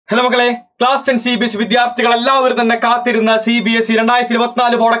Hello, Class 10 CBSE വിദ്യാർത്ഥികൾ എല്ലാവരും തന്നെ കാത്തിരുന്ന CBSE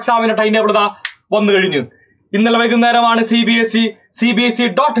 2024 ബോർഡ് എക്സാമിന്റെ ടൈംടേബിൾ വന്നു കഴിഞ്ഞു. ഇന്നലെ വൈകുന്നേരമാണ്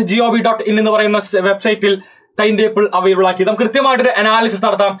CBSE.gov.in എന്ന് പറയുന്ന വെബ്സൈറ്റിൽ ടൈംടേബിൾ അവൈലബിൾ ആക്കി. നമുക്ക് കൃത്യമായിട്ടൊരു അനാലിസിസ്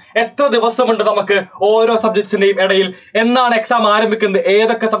നടത്താം. എത്ര ദിവസമുണ്ട് നമുക്ക് ഓരോ സബ്ജക്ട്സിന്റെയും ഇടയിൽ, എന്നാണ് എക്സാം ആരംഭിക്കുന്നത്,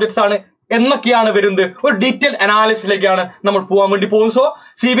 ഏതൊക്കെ സബ്ജക്ട്സ് ആണ്, എന്നൊക്കെയാണ് വരുന്നത്. ഒരു ഡീറ്റെയിൽ അനാലിസിസിലേക്കാണ് നമ്മൾ പോകാൻ വേണ്ടി പോകുന്നത്. സോ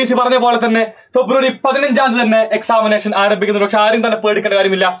CBSE പറഞ്ഞ പോലെ തന്നെ ഫെബ്രുവരി 15 തന്നെ എക്സാമിനേഷൻ ആരംഭിക്കുന്നുണ്ട്. പക്ഷെ ആരും തന്നെ പേടിക്കേണ്ട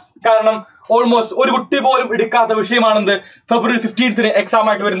കാര്യമില്ല. കാരണം ഓൾമോസ്റ്റ് ഒരു കുട്ടി പോലും എടുക്കാത്ത വിഷയമാണെന്ന് ഫെബ്രുവരി 15 എക്സാം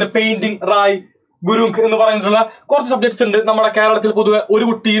ആയിട്ട് വരുന്നത്. പെയിന്റിംഗ്, റായ്, ഗുരുങ്ക് എന്ന് പറഞ്ഞിട്ടുള്ള കുറച്ച് സബ്ജക്ട്സ് ഉണ്ട്. നമ്മുടെ കേരളത്തിൽ പൊതുവെ ഒരു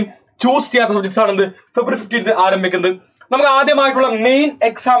കുട്ടിയും ചൂസ് ചെയ്യാത്ത സബ്ജക്ട്സ് ആണെന്ന് ഫെബ്രുവരി 15 ആരംഭിക്കുന്നത്. നമുക്ക് ആദ്യമായിട്ടുള്ള മെയിൻ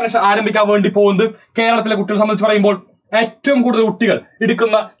എക്സാമിനേഷൻ ആരംഭിക്കാൻ വേണ്ടി പോകുന്നത് കേരളത്തിലെ കുട്ടികളെ സംബന്ധിച്ച് പറയുമ്പോൾ ഏറ്റവും കൂടുതൽ കുട്ടികൾ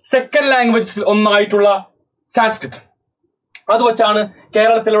എടുക്കുന്ന സെക്കൻഡ് ലാംഗ്വേജ് ഒന്നായിട്ടുള്ള സാൻസ്ക്രിറ്റ്. അത് വെച്ചാണ്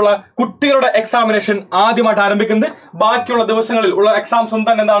കേരളത്തിലുള്ള കുട്ടികളുടെ എക്സാമിനേഷൻ ആദ്യമായിട്ട് ആരംഭിക്കുന്നത്. ബാക്കിയുള്ള ദിവസങ്ങളിൽ ഉള്ള എക്സാംസ് ഒന്നും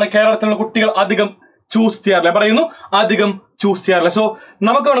തന്നെ എന്താണ് കേരളത്തിലുള്ള കുട്ടികൾ അധികം ചൂസ് ചെയ്യാറില്ല. പറയുന്നു അധികം ചൂസ് ചെയ്യാറില്ല. സോ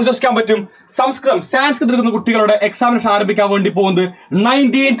നമുക്ക് വിശ്വസിക്കാൻ പറ്റും സംസ്കൃതം, സാൻസ്ക്രിറ്റ് എടുക്കുന്ന കുട്ടികളുടെ എക്സാമിനേഷൻ ആരംഭിക്കാൻ വേണ്ടി പോകുന്നത്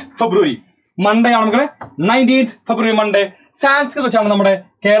 19th ഫെബ്രുവരി മൺഡേ ആണ്. മക്കളെ 19th ഫെബ്രുവരി മൺഡേ സാൻസ്ക്രിറ്റ് വെച്ചാണ് നമ്മുടെ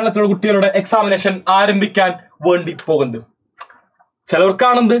കേരളത്തിലുള്ള കുട്ടികളുടെ എക്സാമിനേഷൻ ആരംഭിക്കാൻ വേണ്ടി പോകുന്നത്.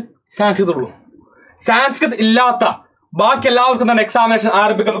 ചിലവർക്കാണെന്ത് സാൻസ്ക്രിറ്റ് ഉള്ളൂ. സാൻസ്ക്രിറ്റ് ഇല്ലാത്ത ബാക്കി എല്ലാവർക്കും തന്നെ എക്സാമിനേഷൻ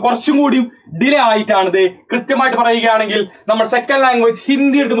ആരംഭിക്കുന്നത് കുറച്ചും കൂടിയും ഡിലേ ആയിട്ടാണിത്. കൃത്യമായിട്ട് പറയുകയാണെങ്കിൽ നമ്മുടെ സെക്കൻഡ് ലാംഗ്വേജ്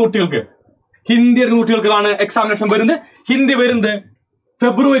ഹിന്ദി എടുക്കുന്ന കുട്ടികൾക്കാണ് എക്സാമിനേഷൻ വരുന്നത്. ഹിന്ദി വരുന്നത്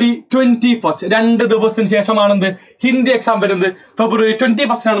ഫെബ്രുവരി 21. 2 ദിവസത്തിന് ശേഷമാണെന്ത് ഹിന്ദി എക്സാം വരുന്നത്. ഫെബ്രുവരി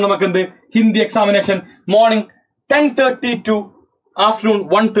 21 നമുക്ക് എന്ത് Hindi examination. Morning 10:30 to afternoon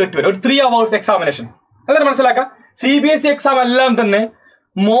 1:30 വരെ, ഒരു 3 hours എക്സാമിനേഷൻ. എല്ലാവരും മനസ്സിലാക്കാം. CBSE എക്സാം എല്ലാം തന്നെ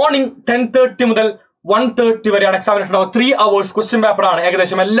മോർണിംഗ് 10:30 മുതൽ 1:30 വരെയാണ് എക്സാമിനേഷൻ ഉണ്ടാവുക. 3 hours ക്വസ്റ്റ്യൻ പേപ്പറാണ്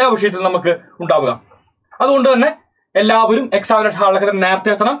ഏകദേശം എല്ലാ വിഷയത്തിലും നമുക്ക് ഉണ്ടാവുക. അതുകൊണ്ട് തന്നെ എല്ലാവരും എക്സാമിനേഷൻ ഹാളിലൊക്കെ തന്നെ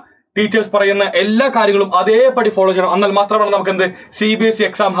നേരത്തെ എത്തണം. ടീച്ചേഴ്സ് പറയുന്ന എല്ലാ കാര്യങ്ങളും അതേപടി ഫോളോ ചെയ്യണം. എന്നാൽ മാത്രമാണ് നമുക്ക് എന്ത് CBSE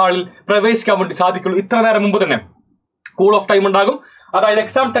എക്സാം ഹാളിൽ പ്രവേശിക്കാൻ വേണ്ടി സാധിക്കുള്ളൂ. ഇത്ര നേരം മുമ്പ് തന്നെ കൂൾ ഓഫ് ടൈം ഉണ്ടാകും. അതായത്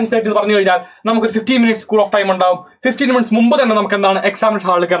എക്സാം 10:30 എന്ന് പറഞ്ഞു കഴിഞ്ഞാൽ നമുക്കൊരു 15 minutes കൂൾ ഓഫ് ടൈം ഉണ്ടാവും. 15 minutes മുമ്പ് തന്നെ നമുക്ക് എന്താണ് എക്സാമിനേഷൻ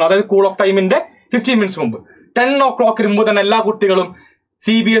ഹാളിൽ കയറണം. അതായത് കൂൾ ഓഫ് ടൈമിന്റെ 15 minutes മുമ്പ് 10 o'clock മുമ്പ് തന്നെ എല്ലാ കുട്ടികളും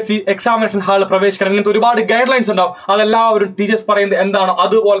CBSE എക്സാമിനേഷൻ ഹാളിൽ പ്രവേശിക്കണം. ഇങ്ങനത്തെ ഒരുപാട് ഗൈഡ് ലൈൻസ് ഉണ്ടാവും. അതെല്ലാവരും ടീച്ചേഴ്സ് പറയുന്നത് എന്താണോ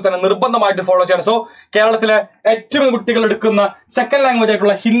അതുപോലെ തന്നെ നിർബന്ധമായിട്ട് ഫോളോ ചെയ്യണം. സോ കേരളത്തിലെ ഏറ്റവും കുട്ടികൾ എടുക്കുന്ന സെക്കൻഡ് ലാംഗ്വേജ്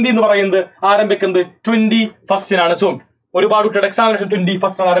ആയിട്ടുള്ള ഹിന്ദി എന്ന് പറയുന്നത് ആരംഭിക്കുന്നത് 21 സോ ഒരുപാട് കുട്ടികളുടെ എക്സാമിനേഷൻ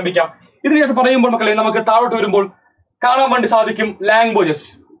 21 ആരംഭിക്കാം. ഇതിനുശേഷം പറയുമ്പോൾ മക്കളെ നമുക്ക് താഴോട്ട് വരുമ്പോൾ കാണാൻ വേണ്ടി സാധിക്കും ലാംഗ്വേജസ്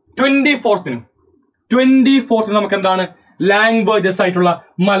 24 നമുക്ക് എന്താണ് ലാംഗ്വേജസ് ആയിട്ടുള്ള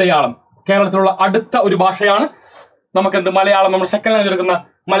മലയാളം. കേരളത്തിലുള്ള അടുത്ത ഒരു ഭാഷയാണ് നമുക്കെന്ത് മലയാളം. നമ്മൾ സെക്കൻഡ് ലാംഗ്വേജ് എടുക്കുന്ന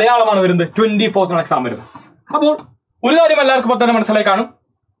മലയാളമാണ് വരുന്നത്. 24 എക്സാം വരുന്നത്. അപ്പോൾ ഒരു കാര്യം എല്ലാവർക്കും തന്നെ മനസ്സിലായി കാണും,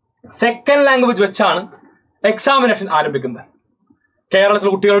 സെക്കൻഡ് ലാംഗ്വേജ് വെച്ചാണ് എക്സാമിനേഷൻ ആരംഭിക്കുന്നത്.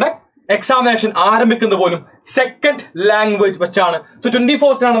 കേരളത്തിലെ കുട്ടികളുടെ എക്സാമിനേഷൻ ആരംഭിക്കുന്നത് പോലും സെക്കൻഡ് ലാംഗ്വേജ് വെച്ചാണ്. സോ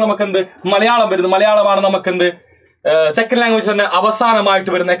 24 നമുക്കെന്ത് മലയാളം വരുന്നത്. മലയാളമാണ് നമുക്കെന്ത് സെക്കൻഡ് ലാംഗ്വേജ് തന്നെ അവസാനമായിട്ട്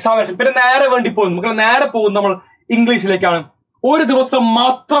വരുന്ന എക്സാമിനേഷൻ. പിന്നെ നേരെ വേണ്ടി പോകും നേരെ പോകും നമ്മൾ ഇംഗ്ലീഷിലേക്കാണ്. ഒരു ദിവസം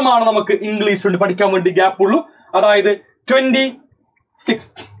മാത്രമാണ് നമുക്ക് ഇംഗ്ലീഷ് കൊണ്ട് പഠിക്കാൻ വേണ്ടി ഗ്യാപ്പ് ഉള്ളൂ. അതായത് 26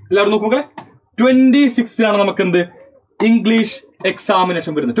 എല്ലാവരും നോക്കും മക്കളെ, 26 നമുക്ക് എന്ത് ഇംഗ്ലീഷ്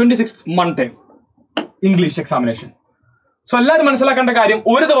എക്സാമിനേഷൻ വരുന്നത്. 26 മൺഡേ ഇംഗ്ലീഷ് എക്സാമിനേഷൻ. സോ എല്ലാവരും മനസ്സിലാക്കേണ്ട കാര്യം,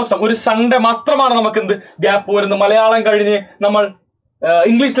 ഒരു ദിവസം ഒരു സൺഡേ മാത്രമാണ് നമുക്ക് എന്ത് ഗ്യാപ്പ് വരുന്നത്. മലയാളം കഴിഞ്ഞ് നമ്മൾ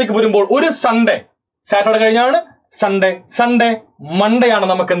ഇംഗ്ലീഷിലേക്ക് വരുമ്പോൾ ഒരു സൺഡേ, സാറ്റർഡേ കഴിഞ്ഞാണ് സൺഡേ മൺഡേ ആണ്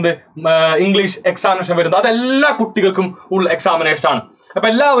നമുക്ക് എന്ത് ഇംഗ്ലീഷ് എക്സാമിനേഷൻ വരുന്നത്. അതെല്ലാ കുട്ടികൾക്കും ഉള്ള എക്സാമിനേഷൻ ആണ്. അപ്പൊ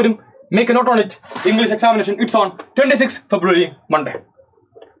എല്ലാവരും make A not on it. English examination it's on 26 February Monday.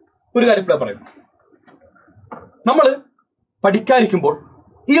 ഒരു കാര്യം പറയുന്നു, നമ്മൾ പഠിക്കാതിരിക്കുമ്പോൾ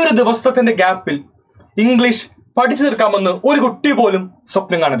ഈ ഒരു ദിവസത്തിന്റെ ഗ്യാപ്പിൽ ഇംഗ്ലീഷ് പഠിച്ചു തീർക്കാമെന്ന് ഒരു കുട്ടി പോലും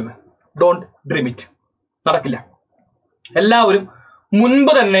സ്വപ്നം കാണരുത്. Don't dream it. നടക്കില്ല. എല്ലാവരും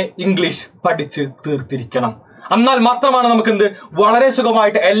മുൻപ് തന്നെ ഇംഗ്ലീഷ് പഠിച്ച് തീർത്തിരിക്കണം. എന്നാൽ മാത്രമാണ് നമുക്കെന്ത് വളരെ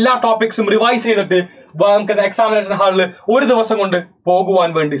സുഖമായിട്ട് എല്ലാ ടോപ്പിക്സും റിവൈസ് ചെയ്തിട്ട് നമുക്ക് എക്സാമിനേഷൻ ഹാളിൽ ഒരു ദിവസം കൊണ്ട് പോകുവാൻ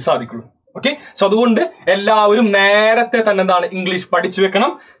വേണ്ടി സാധിക്കുള്ളൂ. ഓക്കെ. സോ അതുകൊണ്ട് എല്ലാവരും നേരത്തെ തന്നെ എന്താണ് ഇംഗ്ലീഷ് പഠിച്ചു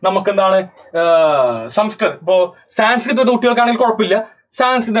വെക്കണം. നമുക്കെന്താണ് സംസ്കൃതം, ഇപ്പോ സാൻസ്ക്രിറ്റ് കുട്ടികൾക്കാണെങ്കിൽ കുഴപ്പമില്ല.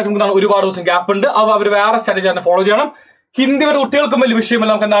 സാൻസ്ക്രിറ്റ് നമുക്ക് ഒരുപാട് ദിവസം ഗ്യാപ്പ് ഉണ്ട്. അവർ വേറെ സ്ട്രാറ്റജി തന്നെ ഫോളോ ചെയ്യണം. ഹിന്ദി വരെ കുട്ടികൾക്കും വലിയ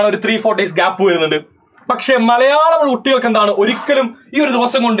വിഷയമല്ല. നമുക്ക് എന്താണ് ഒരു 3-4 days ഗ്യാപ്പ് വരുന്നുണ്ട്. പക്ഷെ മലയാളം കുട്ടികൾക്ക് എന്താണ് ഒരിക്കലും ഈ ഒരു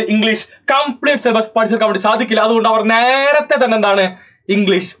ദിവസം കൊണ്ട് ഇംഗ്ലീഷ് കംപ്ലീറ്റ് സിലബസ് പഠിച്ചെടുക്കാൻ വേണ്ടി സാധിക്കില്ല. അതുകൊണ്ട് അവർ നേരത്തെ തന്നെ എന്താണ്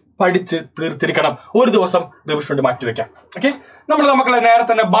ഇംഗ്ലീഷ് പഠിച്ച് തീർത്തിരിക്കണം. ഒരു ദിവസം റിവിഷൻ വേണ്ടി മാറ്റിവെക്കാം. ഓക്കെ. നമുക്ക് നേരെ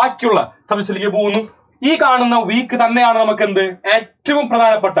തന്നെ ബാക്കിയുള്ള സബ്ജക്റ്റിലേക്ക് പോകുന്നു. ഈ കാണുന്ന വീക്ക് തന്നെയാണ് നമുക്ക് എന്ത് ഏറ്റവും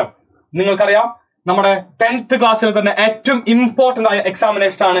പ്രധാനപ്പെട്ട, നിങ്ങൾക്കറിയാം നമ്മുടെ 10th ക്ലാസ്സിൽ തന്നെ ഏറ്റവും ഇമ്പോർട്ടന്റ് ആയ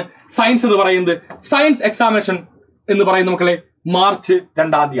എക്സാമിനേഷൻ ആണ് സയൻസ് എന്ന് പറയുന്നത്. സയൻസ് എക്സാമിനേഷൻ എന്ന് പറയുന്ന മക്കളെ മാർച്ച്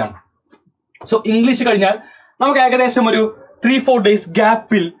 2-ാം തീയതിയാണ്. സോ ഇംഗ്ലീഷ് കഴിഞ്ഞാൽ നമുക്ക് ഏകദേശം ഒരു 3-4 days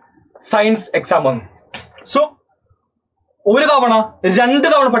ഗ്യാപ്പിൽ സയൻസ് എക്സാം വന്നു. സോ ഒരു തവണ 2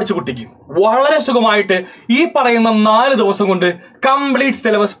 തവണ പഠിച്ച കുട്ടിക്ക് വളരെ സുഖമായിട്ട് ഈ പറയുന്ന 4 ദിവസം കൊണ്ട് കംപ്ലീറ്റ്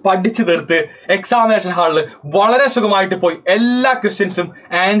സിലബസ് പഠിച്ചു തീർത്ത് എക്സാമിനേഷൻ ഹാളിൽ വളരെ സുഖമായിട്ട് പോയി എല്ലാ ക്വസ്റ്റ്യൻസും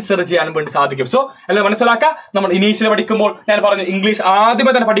ആൻസർ ചെയ്യാനും വേണ്ടി സാധിക്കും. സോ എല്ലാം മനസ്സിലാക്കുക. നമ്മൾ ഇനീഷ്യലി പഠിക്കുമ്പോൾ ഞാൻ പറഞ്ഞു ഇംഗ്ലീഷ്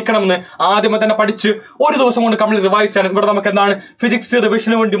ആദ്യമേ തന്നെ പഠിക്കണമെന്ന്. ആദ്യമേ തന്നെ പഠിച്ച് ഒരു ദിവസം കൊണ്ട് കംപ്ലീറ്റ് റിവൈസ് ചെയ്യണം. ഇവിടെ നമുക്ക് എന്താണ് ഫിസിക്സ്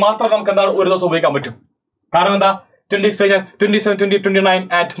റിവിഷന് വേണ്ടി മാത്രം നമുക്ക് എന്താണ് ഒരു ദിവസം ഉപയോഗിക്കാൻ പറ്റും. കാരണം എന്താ 26 കഴിഞ്ഞാൽ 27, 28, 29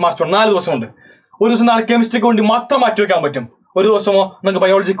 ആൻഡ് മാർച്ച് 1 4 ദിവസമുണ്ട്. ഒരു ദിവസം നാളെ കെമിസ്ട്രിക്ക് വേണ്ടി മാത്രം മാറ്റി വെക്കാൻ പറ്റും. ഒരു ദിവസമോ നിങ്ങൾക്ക്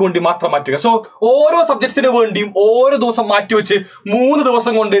ബയോളജിക്ക് വേണ്ടി മാത്രം മാറ്റി വെക്കാം. സോ ഓരോ സബ്ജക്ട്സിന് വേണ്ടിയും ഓരോ ദിവസം മാറ്റി വെച്ച് 3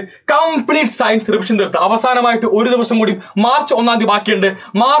 ദിവസം കൊണ്ട് കംപ്ലീറ്റ് സയൻസ് റിവിഷൻ തീർത്ത് അവസാനമായിട്ട് ഒരു ദിവസം കൂടി മാർച്ച് 1-ാം തീയതി ബാക്കിയുണ്ട്.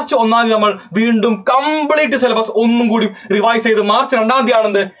 മാർച്ച് 1-ാം തീയതി നമ്മൾ വീണ്ടും കംപ്ലീറ്റ് സിലബസ് ഒന്നും കൂടി റിവൈസ് ചെയ്ത് മാർച്ച് 2-ാം തീയതി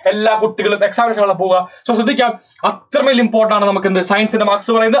ആണെന്ന് എല്ലാ കുട്ടികളും എക്സാമിനേഷനിൽ പോവുക. സോ ശ്രദ്ധിക്കാം, അത്രമേൽ ഇമ്പോർട്ടന്റ് ആണ് നമുക്ക് എന്ത് സയൻസിന്റെ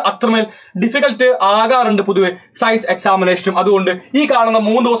മാർക്സ് പറയുന്നത്. അത്രമേൽ ഡിഫിക്കൽട്ട് ആകാറുണ്ട് പൊതുവെ സയൻസ് എക്സാമിനേഷനും. അതുകൊണ്ട് ഈ കാണുന്ന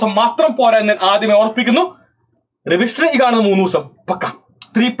 3 ദിവസം മാത്രം പോരാ എന്ന് ഞാൻ ആദ്യമേ ഓർപ്പിക്കുന്നു. റിവിഷൻ ഈ കാണുന്ന 3 ദിവസം പക്ക,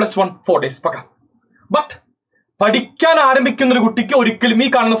 3+1 4 days പക്ക. ബട്ട് പഠിക്കാൻ ആരംഭിക്കുന്ന ഒരു കുട്ടിക്ക് ഒരിക്കലും ഈ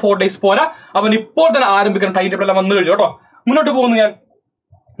കാണുന്ന 4 days പോരാ. അവൻ ഇപ്പോൾ തന്നെ ആരംഭിക്കണം. ടൈം ടേബിൾ എല്ലാം വന്നു കഴിഞ്ഞു കേട്ടോ. മുന്നോട്ട് പോകുന്നു ഞാൻ.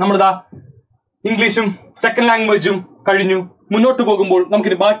 നമ്മളിതാ ഇംഗ്ലീഷും സെക്കൻഡ് ലാംഗ്വേജും കഴിഞ്ഞു. മുന്നോട്ട് പോകുമ്പോൾ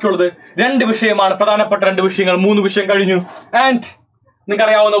നമുക്കിനി ബാക്കിയുള്ളത് 2 വിഷയമാണ്. പ്രധാനപ്പെട്ട 2 വിഷയങ്ങൾ. 3 വിഷയം കഴിഞ്ഞു. ആൻഡ് നിങ്ങൾക്ക്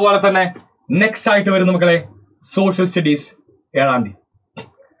അറിയാവുന്ന പോലെ തന്നെ നെക്സ്റ്റ് ആയിട്ട് വരുന്ന മക്കളെ സോഷ്യൽ സ്റ്റഡീസ് 7-ാം തീയതി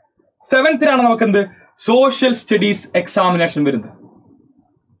 7th നമുക്ക് എന്ത് സോഷ്യൽ സ്റ്റഡീസ് എക്സാമിനേഷൻ വരുന്നത്.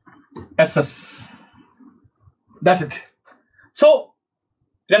 SS. That's it. സോ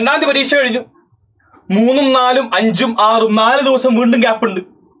 2-ാം തീയതി പരീക്ഷ കഴിഞ്ഞു. 3, 4, 5, 6 4 ദിവസം വീണ്ടും ഗ്യാപ്പ് ഉണ്ട്.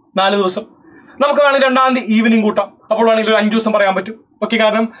 4 ദിവസം നമുക്ക് വേണമെങ്കിൽ 2-ാം തീയതി ഈവനിങ് കൂട്ടാം. അപ്പോൾ വേണമെങ്കിൽ ഒരു 5 ദിവസം പറയാൻ പറ്റും. ഓക്കെ,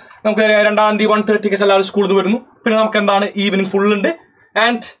 കാരണം നമുക്ക് 2-ാം തീയതി 1:30 എല്ലാവരും സ്കൂളിൽ നിന്ന് വരുന്നു. പിന്നെ നമുക്ക് എന്താണ് ഈവനിങ് ഫുൾ ഉണ്ട്.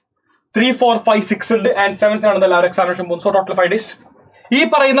 ആൻഡ് 3, 4, 5, 6 ഉണ്ട്. ആൻഡ് 7th എല്ലാവരും എക്സാമിനേഷൻ പോകുന്നു. So total 5 days. ഈ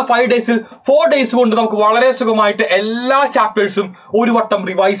പറയുന്ന 5 days 4 days കൊണ്ട് നമുക്ക് വളരെ സുഖമായിട്ട് എല്ലാ ചാപ്റ്റേഴ്സും ഒരു വട്ടം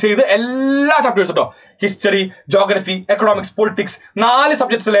റിവൈസ് ചെയ്ത് എല്ലാ ചാപ്റ്റേഴ്സും കേട്ടോ, ഹിസ്റ്ററി, ജോഗ്രഫി, എക്കണോമിക്സ്, പൊളിറ്റിക്സ് 4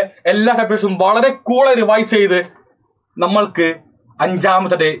 സബ്ജക്ട്സിലെ എല്ലാ ചാപ്റ്റേഴ്സും വളരെ കൂളായി റിവൈസ് ചെയ്ത് നമ്മൾക്ക്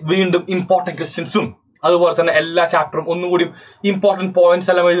 5ാമത്തെ ഡേ വീണ്ടും ഇമ്പോർട്ടന്റ് ക്വസ്റ്റ്യൻസും അതുപോലെ തന്നെ എല്ലാ ചാപ്റ്ററും ഒന്നുകൂടി ഇമ്പോർട്ടന്റ്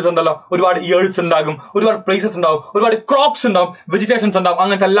പോയിന്റ്സ് എല്ലാം എഴുതിയിട്ടുണ്ടല്ലോ. ഒരുപാട് ഇയേഴ്സ് ഉണ്ടാകും, ഒരുപാട് പ്ലേസസ് ഉണ്ടാവും, ഒരുപാട് ക്രോപ്സ് ഉണ്ടാവും, വെജിറ്റേഷൻസ് ഉണ്ടാവും.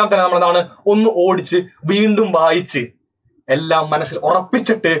 അങ്ങനത്തെ എല്ലാം തന്നെ നമ്മളെന്താണ് ഒന്ന് ഓടിച്ച് വീണ്ടും വായിച്ച് എല്ലാം മനസ്സിൽ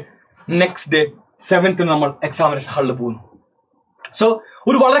ഉറപ്പിച്ചിട്ട് നെക്സ്റ്റ് ഡേ 7th നമ്മൾ എക്സാമിനേഷൻ ഹാളിൽ പോകുന്നു. സോ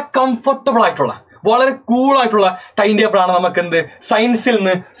ഒരു വളരെ കംഫർട്ടബിൾ ആയിട്ടുള്ള വളരെ കൂളായിട്ടുള്ള ടൈം ടേബിൾ ആണ് നമുക്ക് എന്ത് സയൻസിൽ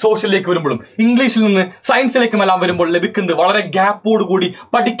നിന്ന് സോഷ്യലിലേക്ക് വരുമ്പോഴും ഇംഗ്ലീഷിൽ നിന്ന് സയൻസിലേക്കും എല്ലാം വരുമ്പോൾ ലഭിക്കുന്നത്. വളരെ ഗ്യാപ്പോട് കൂടി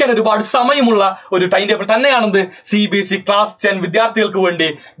പഠിക്കാൻ ഒരുപാട് സമയമുള്ള ഒരു ടൈം ടേബിൾ തന്നെയാണെന്ന് CBSE ക്ലാസ് 10 വിദ്യാർത്ഥികൾക്ക് വേണ്ടി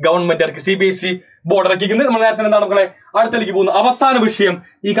ഗവൺമെന്റ് ഇറക്കി. CBSE board ഇറക്കിക്കുന്നത്. നമ്മൾ നേരത്തെ എന്താണ് മക്കളെ അടുത്തേക്ക് പോകുന്നത്. അവസാന വിഷയം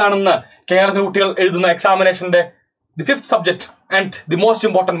ഈ കാണുന്ന കേരളത്തിലെ കുട്ടികൾ എഴുതുന്ന എക്സാമിനേഷന്റെ the 5th subject and the most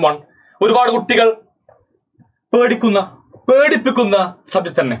important one. ഒരുപാട് കുട്ടികൾ പേടിപ്പിക്കുന്ന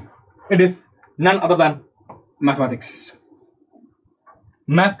സബ്ജക്ട് തന്നെ. It is none other than mathematics.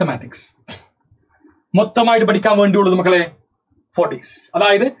 മൊത്തമായിട്ട് പഠിക്കാൻ വേണ്ടിയുള്ളത് മക്കളെ 4 days.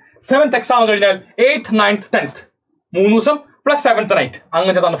 അതായത് 7th എക്സാം കഴിഞ്ഞാൽ 8th, 9th, 10th 3 ദിവസം പ്ലസ് 7th night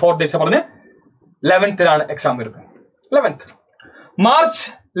അങ്ങനത്തെ 4 days പറഞ്ഞ് 11th എക്സാം വരുന്നത്. 11th മാർച്ച്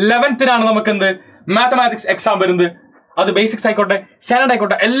 11th നമുക്ക് എന്ത് മാത്തമാറ്റിക്സ് എക്സാം വരുന്നത്. അത് ബേസിക്സ് ആയിക്കോട്ടെ സ്റ്റാൻഡേർഡ്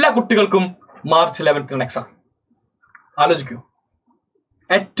ആയിക്കോട്ടെ എല്ലാ കുട്ടികൾക്കും മാർച്ച് 11th എക്സാം. ആലോചിക്കൂ,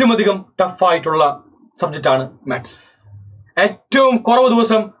 ഏറ്റവും അധികം ടഫ് ആയിട്ടുള്ള സബ്ജക്റ്റ് ആണ് മാത്സ്. ഏറ്റവും കുറവ്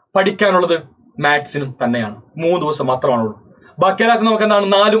ദിവസം പഠിക്കാനുള്ളത് മാത്സിനും തന്നെയാണ്. 3 ദിവസം മാത്രമാണുള്ളൂ. ബാക്കി എല്ലാത്തിനും നമുക്ക് എന്താണ്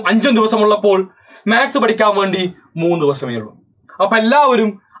 4ഉം 5ഉം ദിവസമുള്ളപ്പോൾ മാത്സ് പഠിക്കാൻ വേണ്ടി 3 ദിവസമേ ഉള്ളൂ. അപ്പൊ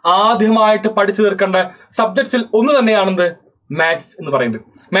എല്ലാവരും ആദ്യമായിട്ട് പഠിച്ചു തീർക്കേണ്ട സബ്ജക്ട്സിൽ ഒന്ന് തന്നെയാണെന്ന് മാത്സ് എന്ന് പറയുന്നത്.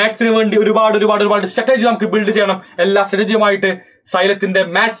 മാത്സിന് വേണ്ടി ഒരുപാട് സ്ട്രാറ്റജി നമുക്ക് ബിൽഡ് ചെയ്യണം. എല്ലാ സ്ട്രാറ്റജിയുമായിട്ട് സൈലത്തിന്റെ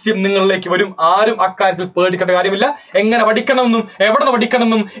മാത്സ് ടീം നിങ്ങളിലേക്ക് വരും. ആരും അക്കാര്യത്തിൽ പേടിക്കേണ്ട കാര്യമില്ല. എങ്ങനെ പഠിക്കണമെന്നും എവിടെ നിന്ന്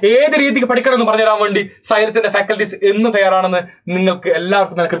പഠിക്കണമെന്നും ഏത് രീതിക്ക് പഠിക്കണമെന്നും പറഞ്ഞുതരാൻ വേണ്ടി സൈലത്തിന്റെ ഫാക്കൽറ്റീസ് എന്ന് തയ്യാറാണെന്ന് നിങ്ങൾക്ക്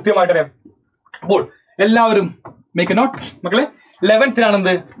എല്ലാവർക്കും തന്നെ കൃത്യമായിട്ട് അറിയാം. അപ്പോൾ എല്ലാവരും മേക്ക് എ നോട്ട് മക്കളെ.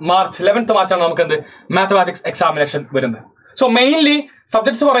 11th മാർച്ച് 11th മാർച്ചാണ് നമുക്ക് എന്ത് മാത്തമാറ്റിക്സ് എക്സാമിനേഷൻ വരുന്നത്. സോ മെയിൻലി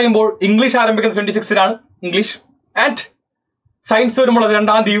സബ്ജക്ട്സ് പറയുമ്പോൾ ഇംഗ്ലീഷ് ആരംഭിക്കുന്നത് 26 ഇംഗ്ലീഷ്. ആൻഡ് സയൻസ് വരുമ്പോഴത്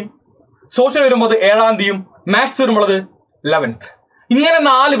 2-ാം തീയതിയും സോഷ്യൽ വരുമ്പോൾ 7-ാം തീയതിയും മാത്സ് വരുമ്പോൾ 11th. ഇങ്ങനെ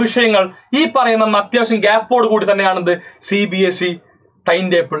 4 വിഷയങ്ങൾ ഈ പറയുന്ന അത്യാവശ്യം ഗ്യാപ്പോട് കൂടി തന്നെയാണെന്ന് CBSE ടൈം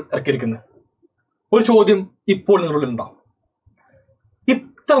ടേബിൾ ഇറക്കിയിരിക്കുന്നത്. ഒരു ചോദ്യം ഇപ്പോൾ നിങ്ങളുണ്ടാവും,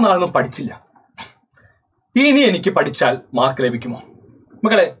 ഇത്ര നാളൊന്നും പഠിച്ചില്ല, ഇനി എനിക്ക് പഠിച്ചാൽ മാർക്ക് ലഭിക്കുമോ?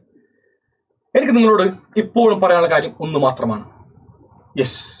 മക്കളെ, എനിക്ക് നിങ്ങളോട് ഇപ്പോഴും പറയാനുള്ള കാര്യം ഒന്ന് മാത്രമാണ്.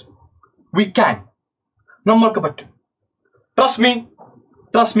 Yes, we can. നമ്മൾക്ക് പറ്റും. ട്രസ്റ്റ്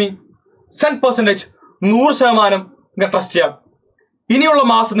മീ 100% 100% നിങ്ങൾ ട്രസ്റ്റ് ചെയ്യാം. ഇനിയുള്ള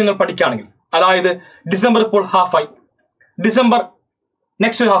മാസം നിങ്ങൾ പഠിക്കുകയാണെങ്കിൽ, അതായത് ഡിസംബർ ഇപ്പോൾ ഹാഫായി, ഡിസംബർ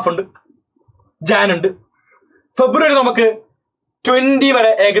നെക്സ്റ്റ് ഒരു ഹാഫ് ഉണ്ട്, ജാൻ ഉണ്ട്, ഫെബ്രുവരി നമുക്ക് 20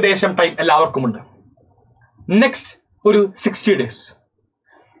 വരെ ഏകദേശം ടൈം എല്ലാവർക്കും ഉണ്ട്. നെക്സ്റ്റ് ഒരു 60 ഡേയ്സ്.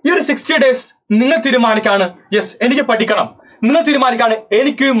 ഈ ഒരു 60 ഡേയ്സ് നിങ്ങൾ തീരുമാനിക്കാണ് യെസ് എനിക്ക് പഠിക്കണം, നിങ്ങൾ തീരുമാനിക്കാണ്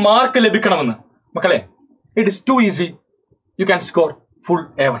എനിക്ക് മാർക്ക് ലഭിക്കണമെന്ന്. മക്കളെ, it is to easy, you can score full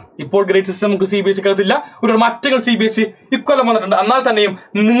A1. ഇപ്പോൾ ഗ്രേഡ് സിസ്റ്റം നമുക്ക് CBSE കരുത്തില്ല, ഒരു മറ്റങ്ങൾ CBSE ഇക്കൊല്ലം വന്നിട്ടുണ്ട്. എന്നാൽ തന്നെയും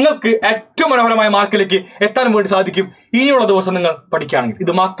നിങ്ങൾക്ക് ഏറ്റവും മനോഹരമായ മാർക്കിലേക്ക് എത്താൻ വേണ്ടി സാധിക്കും ഇനിയുള്ള ദിവസം നിങ്ങൾ പഠിക്കുകയാണെങ്കിൽ.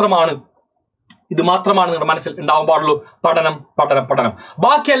 ഇത് മാത്രമാണ് നിങ്ങളുടെ മനസ്സിൽ ഉണ്ടാവാൻ പാടുള്ളൂ. പഠനം.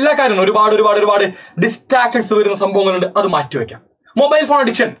 ബാക്കി എല്ലാ കാര്യങ്ങളും ഒരുപാട് ഡിസ്ട്രാക്ഷൻസ് വരുന്ന സംഭവങ്ങളുണ്ട്, അത് മാറ്റിവെക്കാം. Mobile phone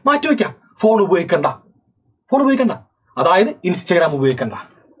addiction മാറ്റിവെക്കാം. ഫോൺ ഉപയോഗിക്കണ്ട. അതായത് ഇൻസ്റ്റഗ്രാം ഉപയോഗിക്കണ്ട.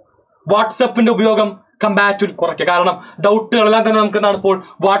 വാട്സപ്പിന്റെ ഉപയോഗം കമ്പാരിറ്റീവ് കുറയ്ക്കുക. കാരണം ഡൗട്ടുകളെല്ലാം തന്നെ നമുക്ക് എന്താണ് ഇപ്പോൾ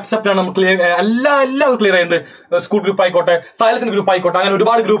വാട്സപ്പിലാണ് നമ്മൾ എല്ലാവരും ക്ലിയർ ചെയ്യുന്നത്. സ്കൂൾ ഗ്രൂപ്പ് ആയിക്കോട്ടെ, സൈലത്തിന്റെ ഗ്രൂപ്പ് ആയിക്കോട്ടെ, അങ്ങനെ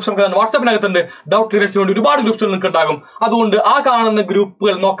ഒരുപാട് ഗ്രൂപ്പ്സ് നമുക്ക് വാട്സപ്പിനകത്തുണ്ട്. ഡൗട്ട് ക്ലിയറൻസിന് വേണ്ടി ഒരുപാട് ഗ്രൂപ്പ്സ് നിങ്ങൾക്ക് ഉണ്ടാകും. അതുകൊണ്ട് ആ കാണുന്ന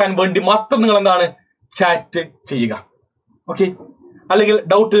ഗ്രൂപ്പുകൾ നോക്കാൻ വേണ്ടി മാത്രം നിങ്ങൾ എന്താണ് ചാറ്റ് ചെയ്യുക. ഓക്കെ, അല്ലെങ്കിൽ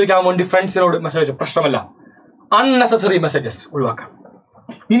ഡൗട്ട് ചോദിക്കാൻ വേണ്ടി ഫ്രണ്ട്സിനോട് മെസ്സേജ്, പ്രശ്നമല്ല. അൺനെസസറി മെസ്സേജസ് ഒഴിവാക്കാം.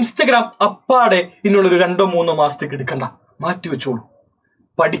 ഇൻസ്റ്റഗ്രാം അപ്പാടെ ഇനിയുള്ളൊരു 2-3 മാസത്തേക്ക് എടുക്കണ്ട, മാറ്റിവെച്ചോളൂ.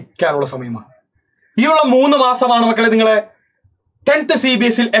 പഠിക്കാനുള്ള സമയമാണ്. ഈയുള്ള 3 മാസമാണ് മക്കളെ നിങ്ങളെ 10th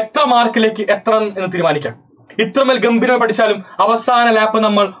CBSE എത്ര മാർക്കിലേക്ക് എത്തണം എന്ന് തീരുമാനിക്കാം. ഇത്രമേൽ ഗംഭീരമായി പഠിച്ചാലും അവസാന ലാപ്പ്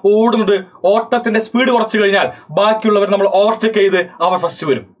നമ്മൾ ഓടുന്നത് ഓട്ടത്തിന്റെ സ്പീഡ് കുറച്ചു കഴിഞ്ഞാൽ ബാക്കിയുള്ളവർ നമ്മൾ ഓവർടേക്ക് ചെയ്ത് അവർ ഫസ്റ്റ്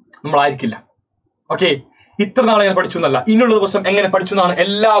വരും, നമ്മളായിരിക്കില്ല. ഓക്കെ, ഇത്ര നാളെ ഞാൻ പഠിച്ചു എന്നല്ല, ഇനിയുള്ള ദിവസം എങ്ങനെ പഠിച്ചു എന്നാണ്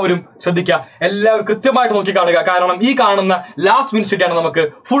എല്ലാവരും ശ്രദ്ധിക്കുക. എല്ലാവരും കൃത്യമായിട്ട് നോക്കി കാണുക. കാരണം ഈ കാണുന്ന ലാസ്റ്റ് മിനിറ്റ് സ്റ്റഡിയാണ് നമുക്ക്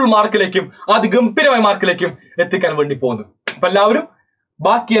ഫുൾ മാർക്കിലേക്കും അതിഗംഭീരമായ മാർക്കിലേക്കും എത്തിക്കാൻ വേണ്ടി പോകുന്നത്. അപ്പൊ എല്ലാവരും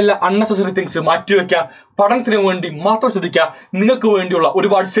ബാക്കിയെല്ലാം അൺനെസസറി തിങ്സ് മാറ്റിവെക്കുക. പഠനത്തിന് വേണ്ടി മാത്രം ശ്രദ്ധിക്കുക. നിങ്ങൾക്ക് വേണ്ടിയുള്ള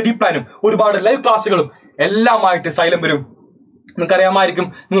ഒരുപാട് സ്റ്റഡി പ്ലാനും ഒരുപാട് ലൈവ് ക്ലാസ്സുകളും എല്ലാമായിട്ട് സൈലം വരും. നിങ്ങൾക്കറിയാമായിരിക്കും,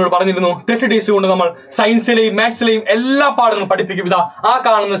 നിങ്ങളോട് പറഞ്ഞിരുന്നു 30 ഡേയ്സ് കൊണ്ട് നമ്മൾ സയൻസിലെയും മാത്സിലെയും എല്ലാ പാഠങ്ങളും പഠിപ്പിക്കും. ഇതാ ആ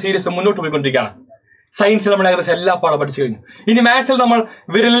കാണുന്ന സീരീസ് മുന്നോട്ട് പോയിക്കൊണ്ടിരിക്കുകയാണ്. സയൻസിൽ നമ്മൾ ഏകദേശം എല്ലാ പാഠം പഠിച്ചു കഴിഞ്ഞു. ഇനി മാത്സിൽ നമ്മൾ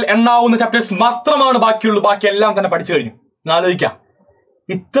വിരലിൽ എണ്ണാവുന്ന ചാപ്റ്റേഴ്സ് മാത്രമാണ് ബാക്കിയുള്ളൂ, ബാക്കി എല്ലാം തന്നെ പഠിച്ചു കഴിഞ്ഞു. ആലോചിക്കാം,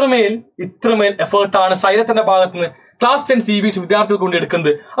 ഇത്രമേൽ എഫേർട്ടാണ് സൈലത്തിന്റെ ഭാഗത്ത് നിന്ന് ക്ലാസ് 10 CBSE വിദ്യാർത്ഥികൾക്ക് കൊണ്ട്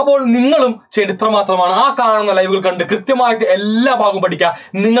എടുക്കുന്നത്. അപ്പോൾ നിങ്ങളും ചെയ്യേണ്ട ഇത്ര മാത്രമാണ്. ആ കാണുന്ന ലൈവുകൾ കണ്ട് കൃത്യമായിട്ട് എല്ലാ ഭാഗവും പഠിക്കുക.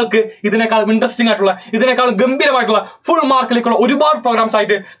 നിങ്ങൾക്ക് ഇതിനേക്കാൾ ഇൻട്രസ്റ്റിംഗ് ആയിട്ടുള്ള, ഇതിനേക്കാൾ ഗംഭീരമായിട്ടുള്ള ഫുൾ മാർക്കിലേക്കുള്ള ഒരുപാട് പ്രോഗ്രാംസ്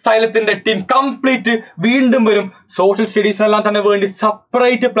ആയിട്ട് സൈലത്തിന്റെ ടീം കംപ്ലീറ്റ് വീണ്ടും വരും. സോഷ്യൽ സ്റ്റഡീസിനെല്ലാം തന്നെ വേണ്ടി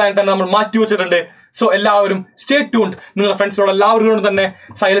സെപ്പറേറ്റ് പ്ലാൻ തന്നെ നമ്മൾ മാറ്റി വെച്ചിട്ടുണ്ട്. സോ എല്ലാവരും സ്റ്റേ ട്യൂൺഡ്. നിങ്ങളുടെ ഫ്രണ്ട്സിനോട് എല്ലാവരോടും തന്നെ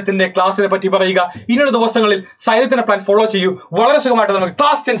സൈലത്തിന്റെ ക്ലാസ്സിനെ പറ്റി പറയുക. ഇനിയുള്ള ദിവസങ്ങളിൽ സൈലത്തിന്റെ പ്ലാൻ ഫോളോ ചെയ്യൂ. വളരെ സുഖമായിട്ട് നമുക്ക്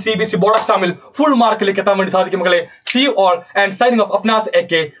ക്ലാസ് 10 CBSE ബോർഡ് എക്സാമിൽ ഫുൾ മാർക്കിലേക്ക് എത്താൻ വേണ്ടി സാധിക്കും മക്കളെ. See you all and signing off Afnas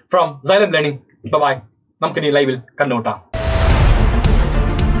AK from Xylem Learning. Bye bye. നമുക്ക് ഇനി ലൈവിൽ കണ്ടുമുട്ടാം.